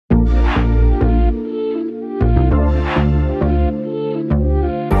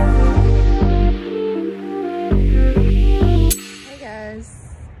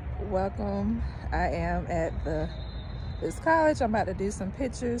welcome. I am at this college. I'm about to do some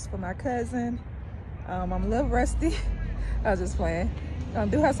pictures for my cousin. I'm a little rusty. I was just playing. I'm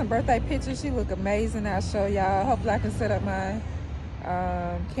gonna do her some birthday pictures. She look amazing. I'll show y'all. Hopefully I can set up my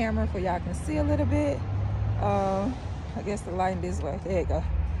camera for y'all can see a little bit. I guess the lighting this way. There you go.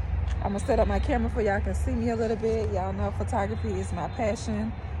 I'm gonna set up my camera for y'all can see me a little bit. Y'all know photography is my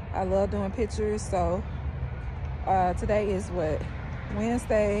passion. I love doing pictures. So today is what,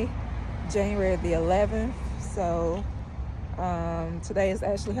 Wednesday, January the 11th. So today is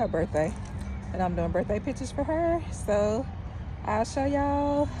actually her birthday and I'm doing birthday pictures for her. So I'll show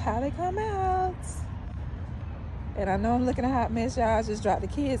y'all how they come out. And I know I'm looking a hot mess, y'all. I just dropped the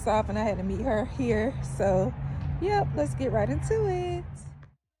kids off and I had to meet her here. So yep, let's get right into it.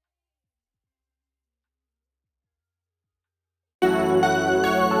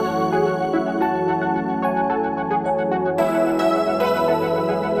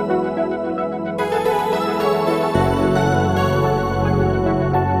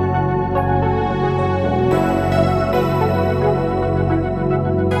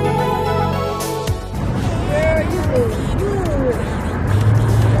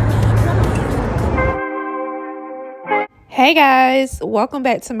 Hey guys, welcome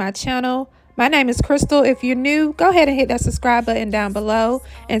back to my channel. My name is Crystal. If you're new, go ahead and hit that subscribe button down below.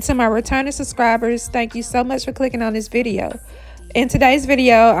 And to my returning subscribers, thank you so much for clicking on this video. In today's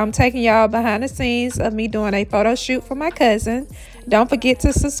video, I'm taking y'all behind the scenes of me doing a photo shoot for my cousin. Don't forget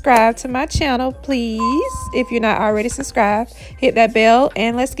to subscribe to my channel, please. If you're not already subscribed, hit that bell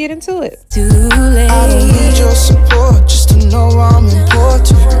and let's get into it. Too late. I don't need your support just to know I'm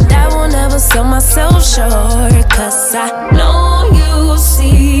important. I will never sell myself short, cause I know you'll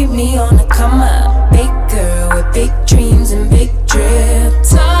see me on the come up. Big girl with big dreams and big drip.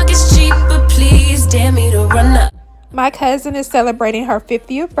 Talk is cheap, but please dare me to run up. My cousin is celebrating her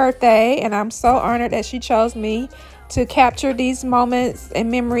 50th birthday, and I'm so honored that she chose me to capture these moments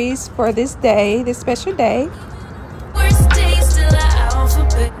and memories for this day, this special day.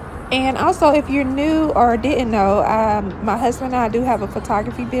 And also, if you're new or didn't know, my husband and I do have a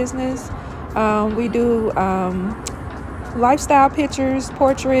photography business. We do lifestyle pictures,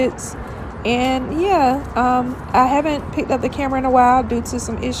 portraits, and yeah, I haven't picked up the camera in a while due to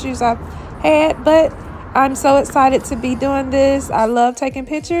some issues I've had, but I'm so excited to be doing this. I love taking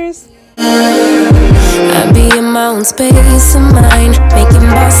pictures. I be in my own space of mind, making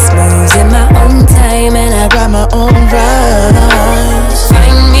boss moves in my own time, and I write my own rhymes.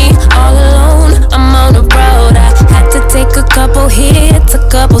 Find me all alone, I'm on the road. I had to take a couple hits, a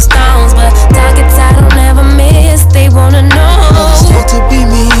couple stones, but targets I don't ever miss. They wanna know to be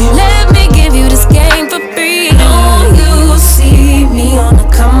me. Let me give you this game for free. Oh, you see me on the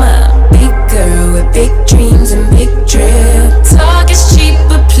come up. Big girl with big dreams and big drip. Talk is cheap,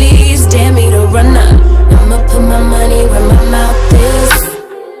 but please dare me to run up. I'ma put my money where my mouth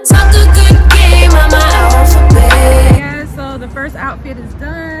is. Talk a good game, I'm my alphabet. Yeah, so the first outfit is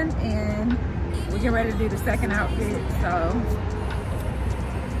done and we're getting ready to do the second outfit. So,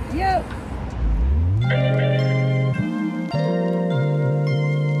 yep.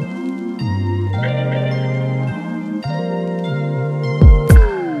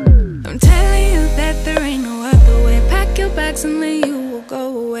 I'm telling you that there ain't no other way. Pack your bags and then you will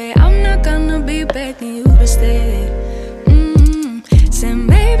go away. I'm not gonna be begging you to stay. Said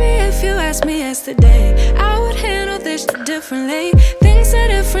maybe if you asked me yesterday, I would handle this differently. Things are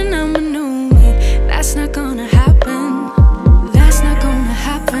different, I'm a new me. That's not gonna happen. That's not gonna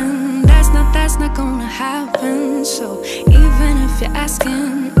happen. That's not gonna happen. So even if you're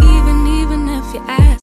asking,